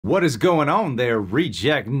What is going on there,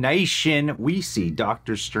 Reject Nation? We see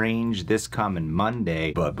Doctor Strange this coming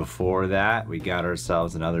Monday, but before that, we got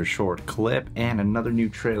ourselves another short clip and another new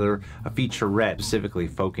trailer, a featurette specifically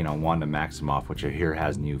focusing on Wanda Maximoff, which I hear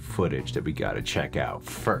has new footage that we gotta check out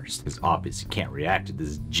first, because obviously can't react to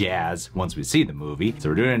this jazz once we see the movie, so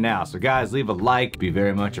we're doing it now. So guys, leave a like, be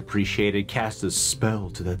very much appreciated. Cast a spell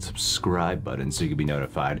to that subscribe button so you can be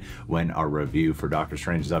notified when our review for Doctor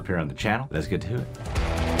Strange is up here on the channel. Let's get to it.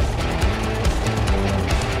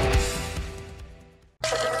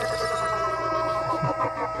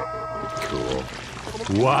 Cool.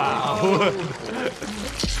 Wow.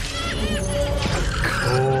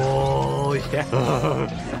 Cool.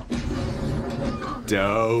 Yeah.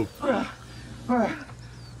 Dope.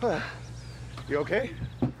 You okay?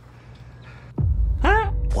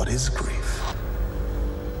 Huh? What is grief?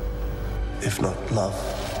 If not love,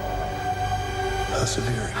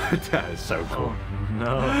 persevering. That is so cool. Oh,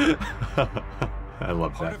 no. I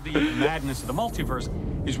love Part that. of the madness of the multiverse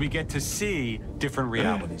is we get to see different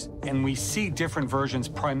realities. And we see different versions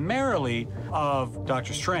primarily of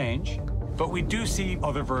Doctor Strange, but we do see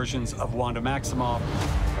other versions of Wanda Maximoff.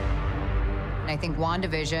 I think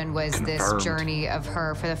WandaVision was Confirmed. this journey of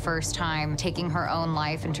her for the first time taking her own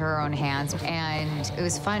life into her own hands. And it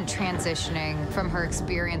was fun transitioning from her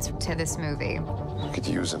experience to this movie. You could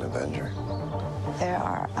use an Avenger. There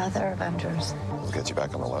are other Avengers. We'll get you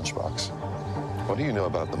back on the lunchbox. What do you know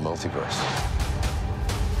about the multiverse?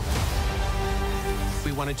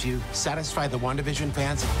 We wanted to satisfy the WandaVision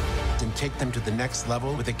fans and take them to the next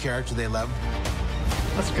level with a character they love.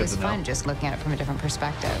 That's It good was to know. fun just looking at it from a different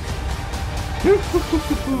perspective. The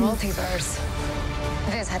multiverse.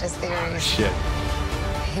 Viz had his theories. Shit.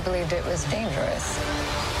 He believed it was dangerous.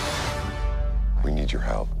 We need your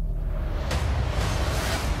help.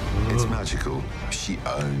 It's magical. She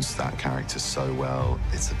owns that character so well.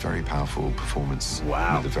 It's a very powerful performance.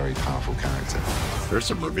 Wow. With a very powerful character. There's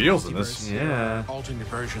some reveals in this. Yeah. Alternate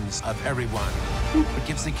versions of everyone. It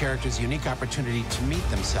gives the characters unique opportunity to meet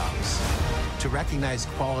themselves, to recognize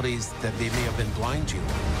qualities that they may have been blind to.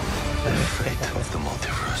 The fate of the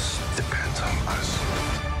multiverse depends on us.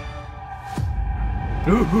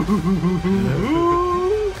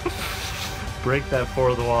 Break that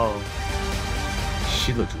fourth wall.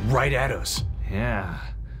 She looked right at us. Yeah.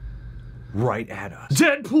 Right at us.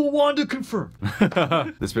 Deadpool Wanda confirmed.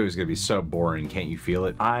 This movie's gonna be so boring. Can't you feel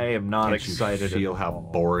it? I am not Can't you excited. feel at how all.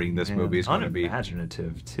 boring this movie is gonna be?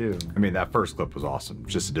 Unimaginative too. I mean, that first clip was awesome.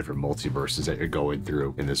 Just the different multiverses that you're going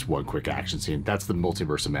through in this one quick action scene. That's the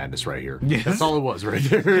multiverse of madness right here. Yes. That's all it was right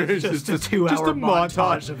there. It's Just a 2 just hour a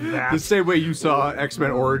montage of that. The same way you saw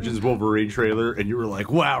X-Men Origins Wolverine trailer and you were like,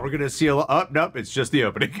 wow, we're gonna see a lot. Oh, nope, it's just the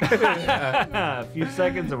opening. A few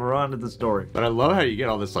seconds and we're on to the story. But I love how you get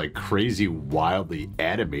all this like crazy, wildly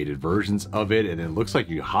animated versions of it, and it looks like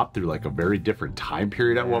you hop through like a very different time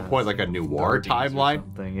period at one point, like a noir 30s or timeline.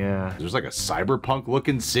 something, yeah. There's like a cyberpunk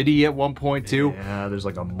looking city at one point too. Yeah, there's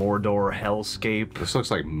like a Mordor hellscape. This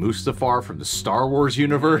looks like Mustafar from the Star Wars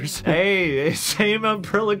universe. Hey, same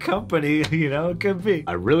umbrella company, you know, it could be.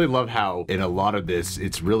 I really love how in a lot of this,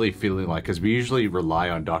 it's really feeling like, because we usually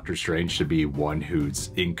rely on Doctor Strange to be one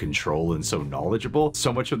who's in control and so knowledgeable.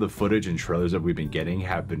 So much of the footage and trailers that we've been getting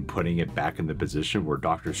have been putting it back in the position where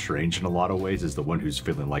Doctor Strange in a lot of ways is the one who's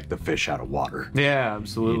feeling like the fish out of water. Yeah,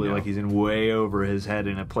 absolutely. You know? Like he's in way over his head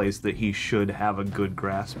in a place that he should have a good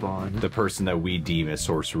grasp on. The person that we deem as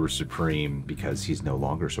Sorcerer Supreme, because he's no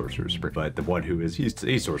longer Sorcerer Supreme, but the one who is, he's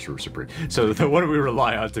Sorcerer Supreme. So the one we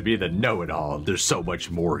rely on to be the know-it-all, there's so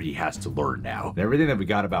much more he has to learn now. And everything that we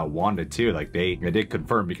got about Wanda too, like they did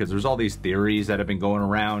confirm, because there's all these theories that have been going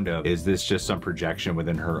around of, is this just some projection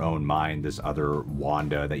within her own mind, this other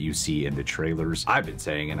Wanda that you see in the trailers? I've been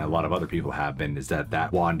saying, and a lot of other people have been, is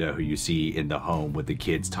that Wanda who you see in the home with the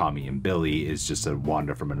kids, Tommy and Billy, is just a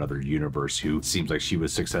Wanda from another universe who seems like she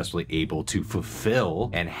was successfully able to fulfill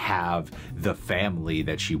and have the family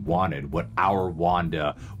that she wanted, what our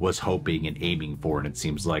Wanda was hoping and aiming for. And it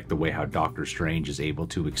seems like the way how Doctor Strange is able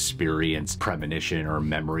to experience premonition or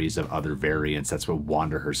memories of other variants, that's what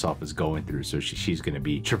Wanda herself is going through. So she's going to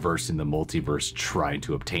be traversing the multiverse trying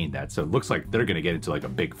to obtain that. So it looks like they're going to get into like a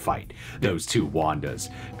big fight, those two Wandas,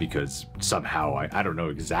 because somehow I don't know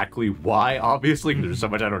exactly why, obviously there's so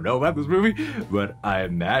much I don't know about this movie, but I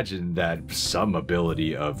imagine that some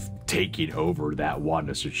ability of taking over that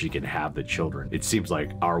Wanda so she can have the children. It seems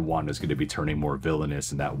like our Wanda's going to be turning more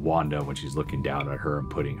villainous, and that Wanda, when she's looking down at her and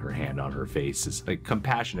putting her hand on her face, is like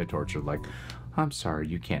compassionate towards her, like, I'm sorry,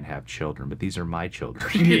 you can't have children, but these are my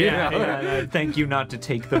children. Yeah, thank you not to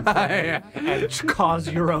take them from me and cause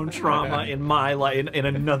your own trauma in my life, in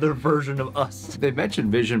another version of us. They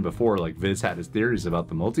mentioned Vision before, like Viz had his theories about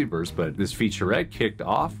the multiverse, but this featurette kicked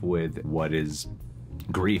off with what is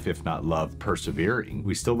grief, if not love, persevering.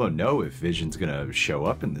 We still don't know if Vision's gonna show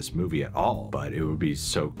up in this movie at all, but it would be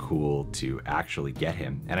so cool to actually get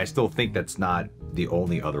him. And I still think that's not the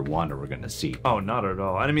only other Wanda we're gonna see. Oh, not at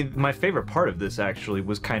all. I mean, my favorite part of this actually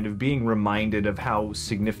was kind of being reminded of how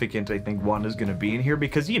significant I think Wanda's gonna be in here,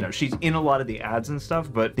 because, you know, she's in a lot of the ads and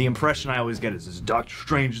stuff, but the impression I always get is this Doctor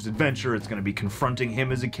Strange's adventure. It's gonna be confronting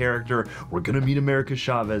him as a character. We're gonna meet America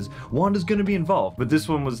Chavez. Wanda's gonna be involved. But this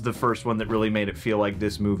one was the first one that really made it feel like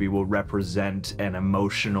this movie will represent an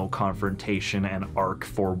emotional confrontation and arc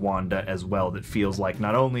for Wanda as well, that feels like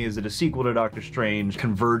not only is it a sequel to Doctor Strange,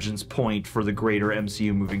 convergence point for the greater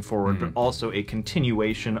MCU moving forward, but also a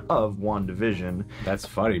continuation of WandaVision. That's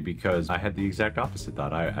funny because I had the exact opposite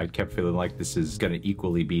thought. I kept feeling like this is going to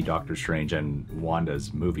equally be Doctor Strange and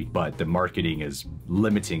Wanda's movie, but the marketing is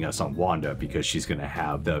limiting us on Wanda because she's going to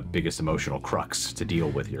have the biggest emotional crux to deal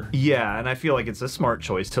with here. Yeah, and I feel like it's a smart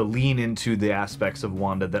choice to lean into the aspects of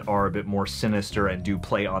Wanda that are a bit more sinister and do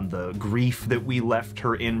play on the grief that we left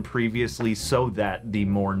her in previously, so that the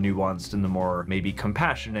more nuanced and the more maybe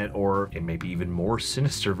compassionate or maybe even more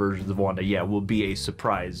sinister versions of Wanda, yeah, will be a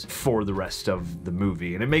surprise for the rest of the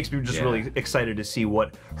movie. And it makes me just really excited to see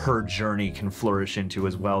what her journey can flourish into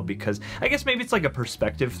as well, because I guess maybe it's like a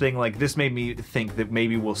perspective thing. Like, this made me think that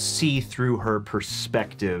maybe we'll see through her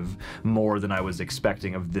perspective more than I was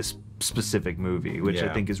expecting of this specific movie, which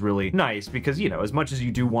I think is really nice, because, you know, as much as you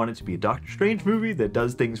do want it to be a Doctor Strange movie that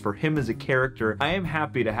does things for him as a character, I am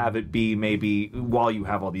happy to have it be, maybe while you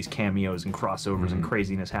have all these cameos and crossovers and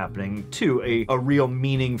craziness happening, to a real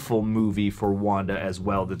meaningful movie for Wanda as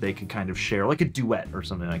well, that they could kind of share, like a duet or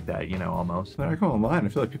something like that, you know, almost. When I go online, I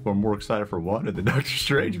feel like people are more excited for Wanda than Doctor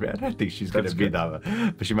Strange, man. I think she's gonna be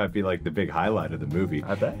but she might be like the big highlight of the movie.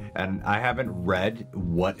 I bet. And I haven't read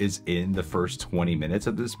what is in the first 20 minutes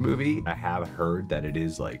of this movie. I have heard that it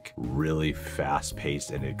is like really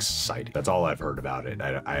fast-paced and exciting. That's all I've heard about it.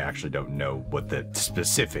 I actually don't know what the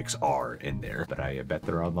specifics are in there, but I bet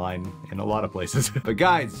they're online in a lot of places. But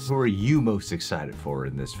guys, who are you most excited for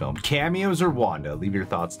in this film? Cameos or Wanda? Leave your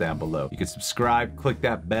thoughts down below. You can subscribe, click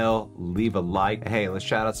that bell, leave a like. Hey, let's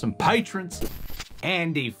shout out some patrons.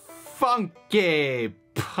 Andy Funky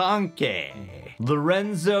Punky,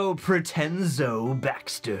 Lorenzo Pretenzo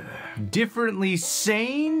Baxter, Differently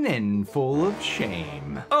Sane and Full of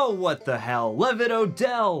Shame. Oh, what the hell, Levitt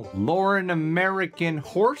Odell, Lauren American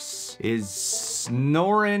Horse is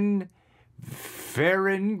Snorin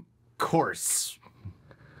Farron Course.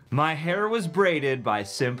 My hair was braided by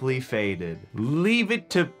Simply Faded. Leave it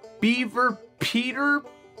to Beaver Peter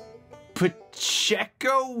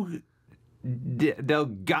Pacheco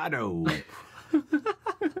Delgado.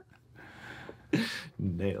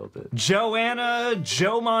 Nailed it. Joanna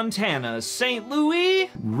Joe Montana St. Louis.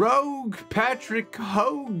 Rogue Patrick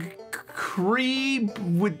Hogue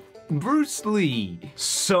Creeb with Bruce Lee.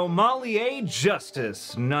 Sommelier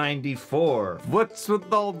Justice 94. What's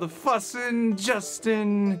with all the fussin',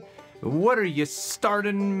 Justin? What are you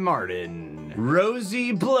starting, Martin?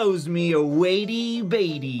 Rosie blows me a weighty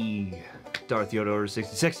baity. Darth Yoda Order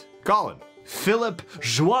 66. Colin. Philip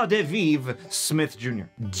Joie de Vivre Smith Jr.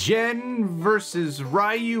 Jen versus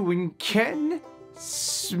Ryu and Ken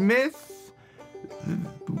Smith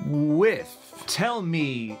with. Tell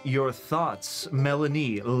me your thoughts,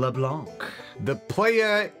 Melanie LeBlanc. The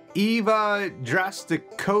player Eva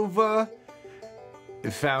Drastikova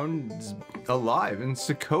found alive in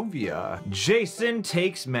Sokovia. Jason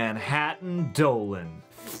Takes Manhattan Dolan.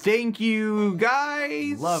 Thank you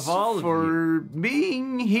guys. Love all of for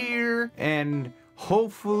being here, and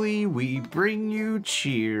hopefully we bring you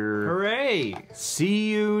cheer. Hooray!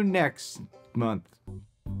 See you next month.